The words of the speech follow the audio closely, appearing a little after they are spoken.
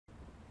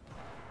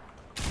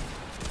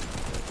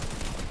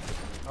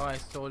Oh, I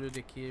stole you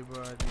the kill,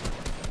 bro.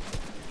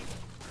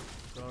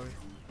 Sorry.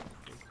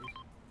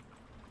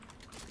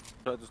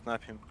 Try to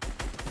snap him.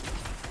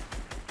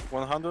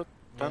 100?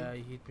 Yeah,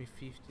 he hit me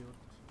 50.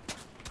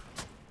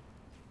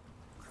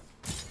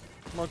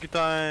 Monkey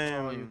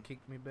time! Oh, you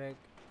kicked me back.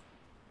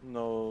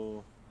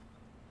 No.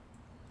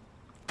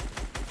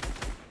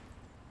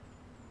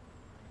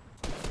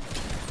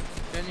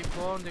 Can you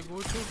fall on the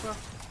good trooper?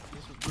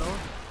 This is blown.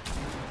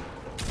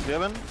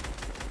 Kevin?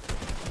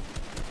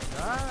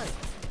 Die!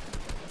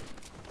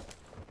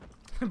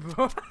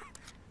 Bro.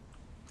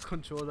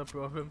 Controller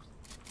problems.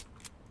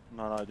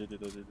 No, I did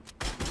it.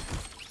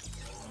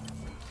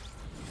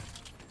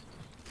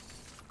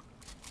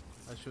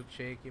 I should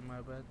shake him,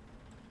 my bad.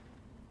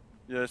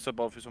 Yeah, it's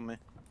above, he's on me.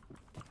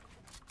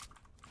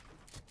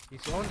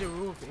 He's on the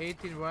roof,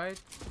 18 right.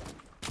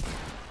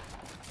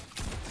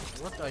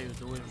 What are you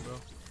doing, bro?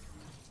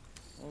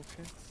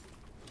 Okay.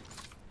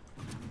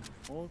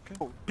 Oh,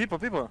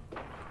 people!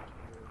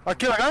 I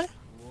kill a guy?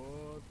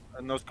 What?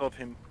 I no scope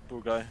him,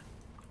 poor guy.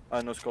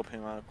 I no scope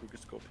him, I quick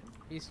scope him.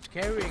 He's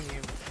carrying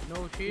him.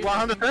 No shield.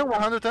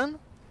 110?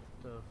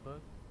 The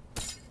fuck?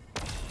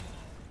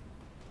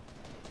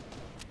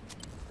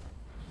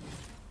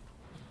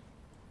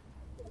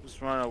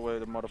 Just run away,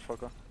 the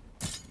motherfucker.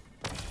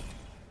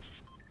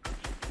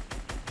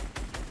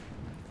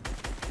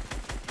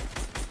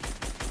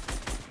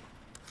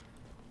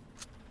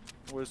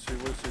 We'll see.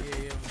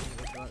 Yeah,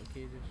 I got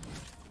cages.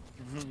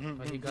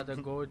 But he got a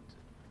gold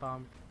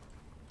pump.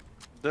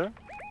 There?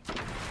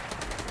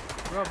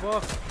 Bro,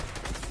 both.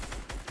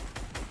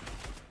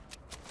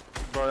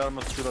 Bro, I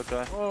almost killed a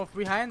guy. Oh,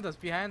 behind us.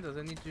 I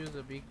need to use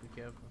a big, be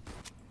careful.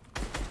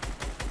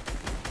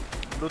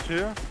 Loot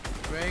here?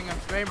 I'm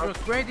spraying, bro.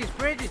 Spray this.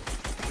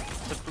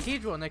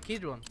 Kid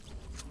one.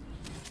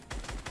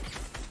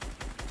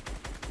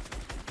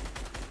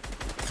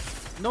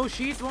 No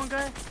sheet, one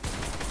guy.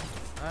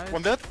 Nice.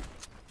 One dead?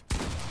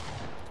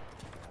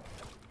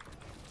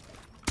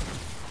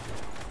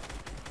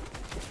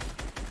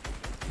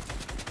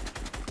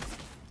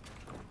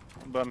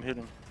 But I'm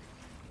hitting.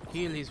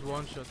 Heal his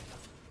one shot.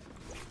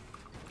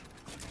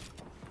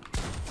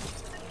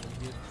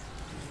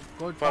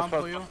 Gold pump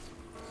for you.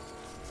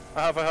 I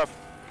have.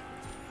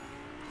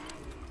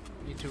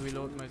 Need to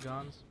reload my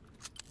guns.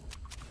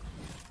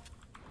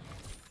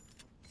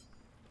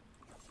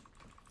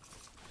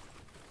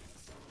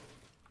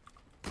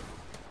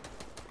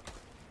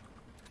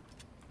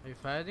 Are you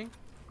fighting?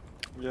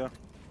 Yeah.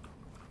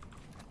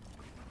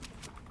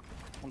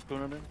 I'm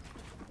turning in.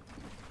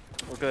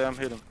 Okay, I'm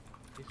hitting.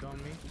 He's on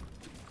me.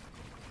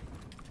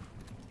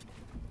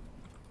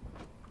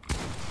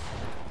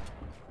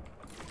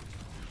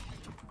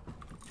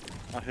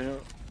 I hear.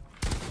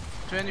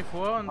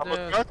 24 on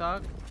the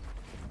stack.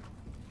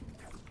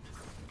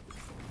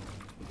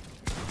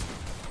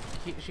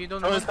 She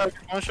don't know. Tony Stark is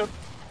one shot.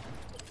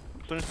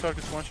 Tony Stark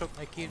is one shot.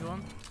 I killed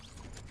one.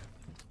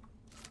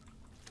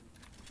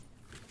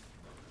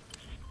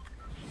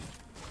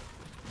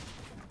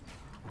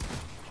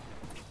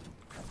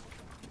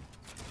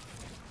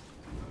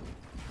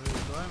 Where are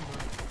you going, bro?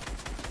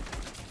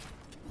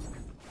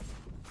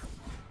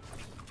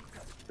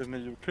 Give me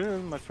your kill,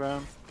 my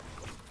friend.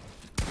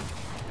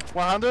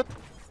 100?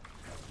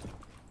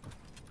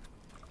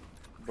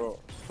 Bro,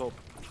 stop.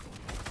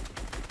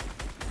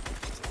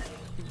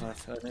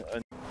 Nice, What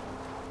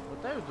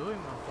are you doing,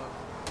 motherfucker?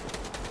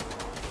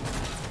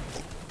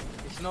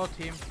 It's not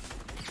him.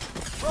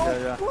 Oh,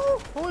 yeah.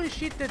 Holy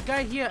shit, that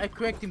guy here, I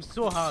cracked him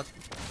so hard.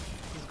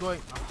 He's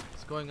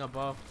going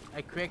above.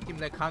 I cracked him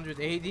like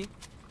 180.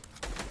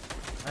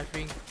 I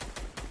think.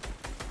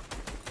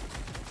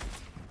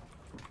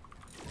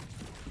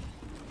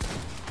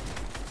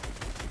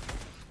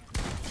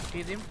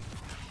 Hit him.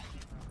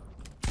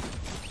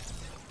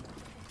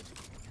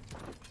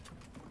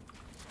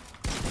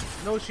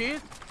 No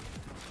shield.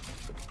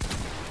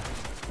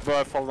 Bro,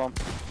 I fall down.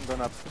 I'm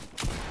gonna up.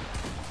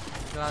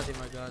 Got him.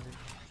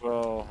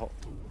 Bro,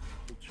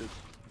 good shit.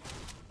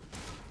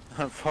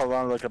 I fall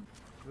down like a.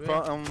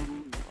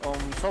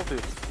 Salty.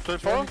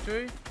 24?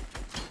 23.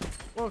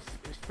 Oh,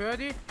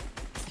 30.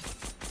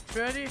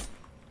 30.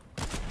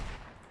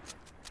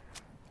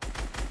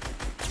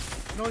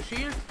 No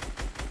shield.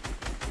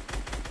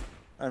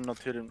 I'm not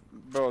hitting.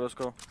 Bro, let's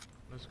go.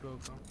 Let's go.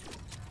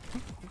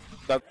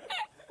 That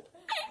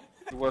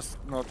was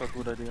not a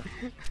good idea.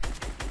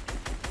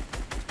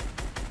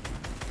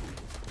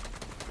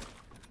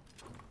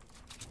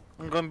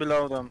 I'm going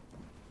below them.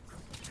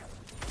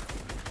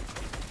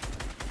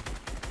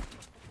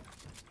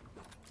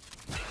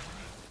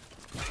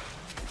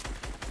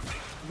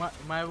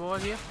 My wall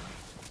here.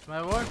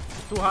 My wall.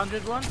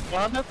 201.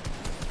 100?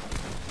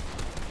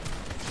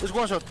 It's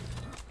one shot.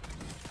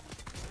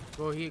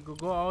 Go here.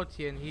 Go out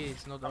here and here.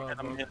 It's not out.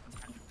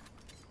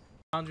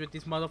 100.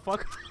 This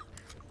motherfucker.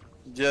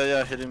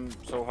 Yeah, hit him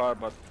so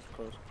hard, but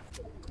close.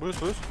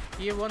 Boost.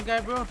 Here, one guy,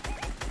 bro.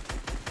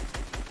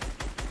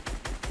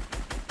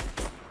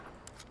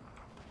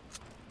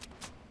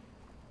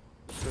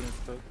 Still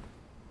instead.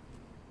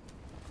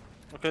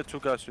 Okay, two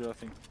guys here, I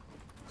think.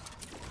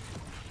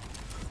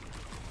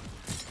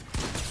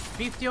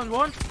 50 on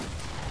one.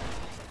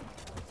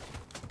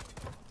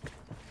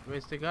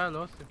 Where's the guy? I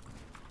lost him.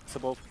 It's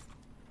above.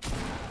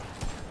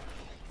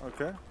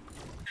 Okay.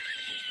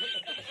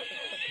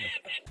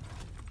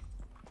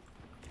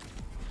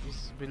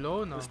 He's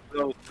below now. It's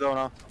below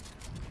now.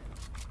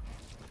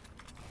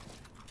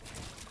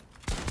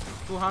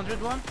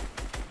 201.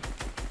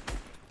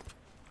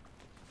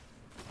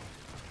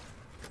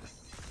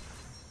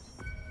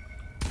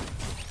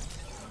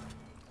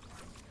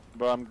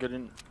 Bro, I'm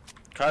getting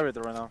carried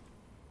right now.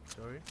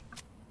 Sorry.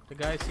 The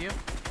guy's here.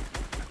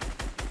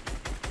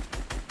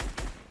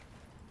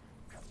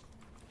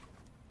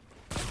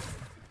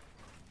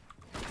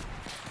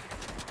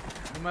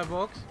 In my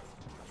box.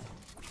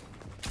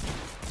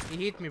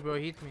 He hit me, bro.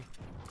 He hit me.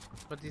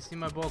 But he's in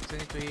my box. I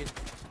need to heal.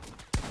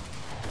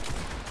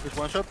 It's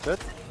one shot, dead.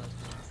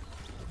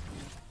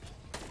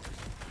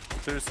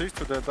 36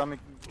 to the dummy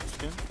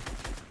skin.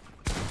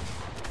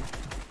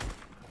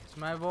 It's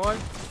my wall.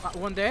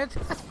 One dead.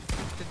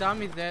 The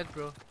dummy's dead,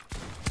 bro.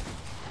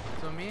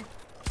 So me.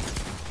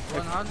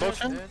 100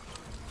 Potion? dead.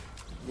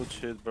 Good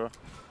shit, bro.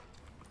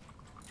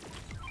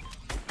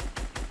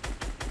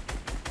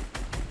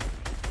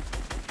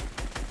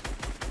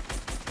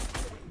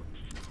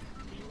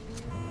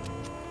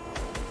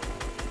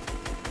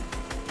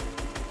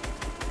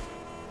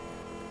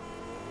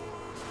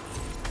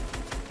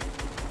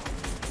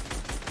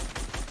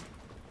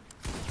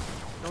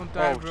 Don't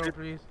die, Oh, bro, shit.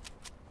 please.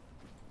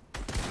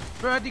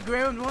 30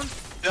 ground one.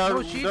 Yeah,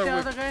 Oh shit, they're the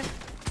weak. other guy.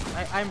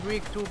 I'm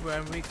weak too, bro.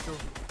 I'm weak too.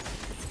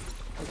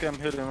 Okay, I'm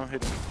hitting.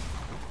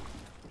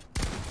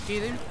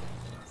 Kill him.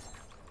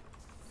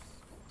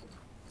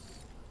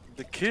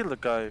 They killed the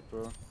guy,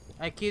 bro.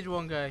 I killed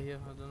one guy here.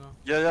 I don't know.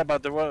 Yeah,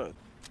 but there were.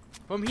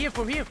 From here,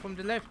 from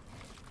the left.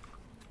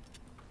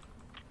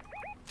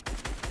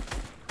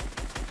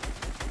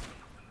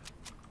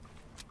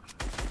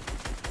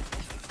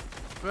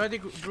 Ready,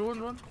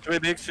 ruined one. 3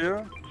 bigs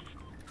here.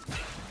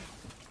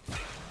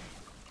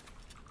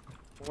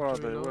 Where are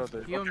they? Reload. Where are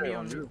they? He on Okay, me,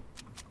 on me. you.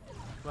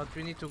 But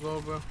we need to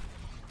go, bro.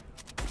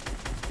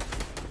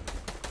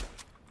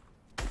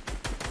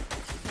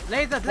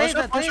 Laser, One laser,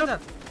 shot, one shot. laser.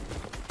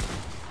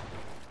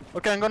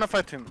 Okay, I'm gonna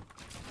fight him.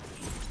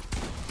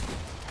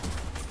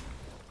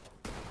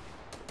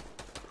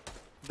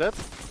 Dead?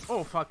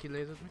 Oh fuck, he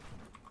lasered me.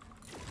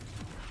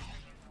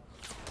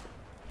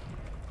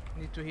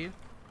 Need to heal.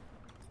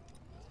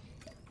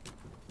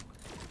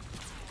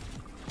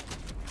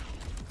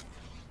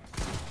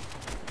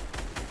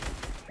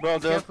 Bro,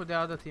 dead. Careful the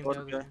other team, the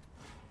other Okay. team.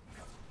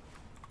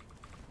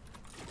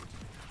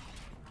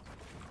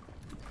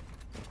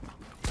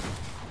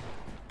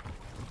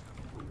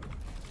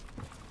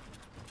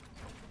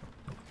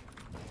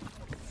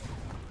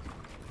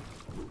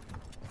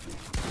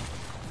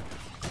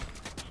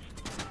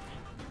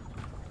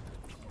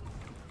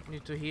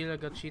 Need to heal, I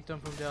got cheat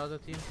on from the other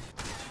team.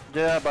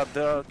 Yeah, but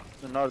they're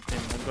another team.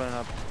 I'm going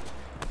up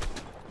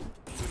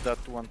with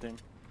that one team.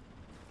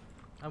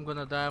 I'm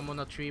gonna die, I'm on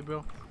a tree,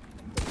 bro.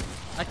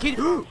 I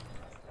killed.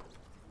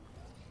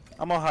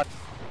 I'm on high.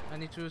 I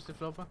need to use the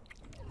flopper.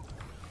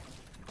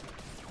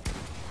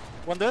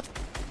 One dead?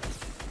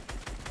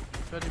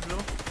 30 blue.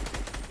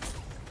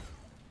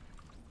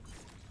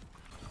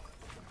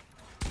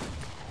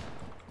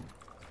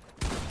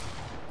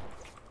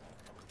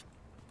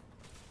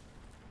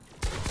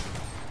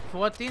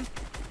 $14.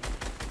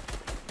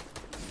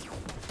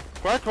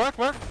 Crack.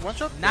 One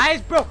shot?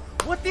 Nice, bro.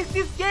 What is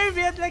this game?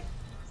 We had like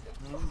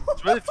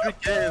 23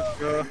 games,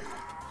 bro.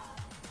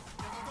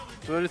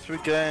 23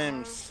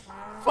 games.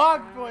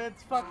 fuck, bro.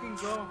 Let's fucking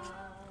go.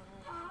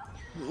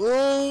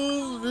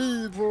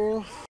 Holy, bro.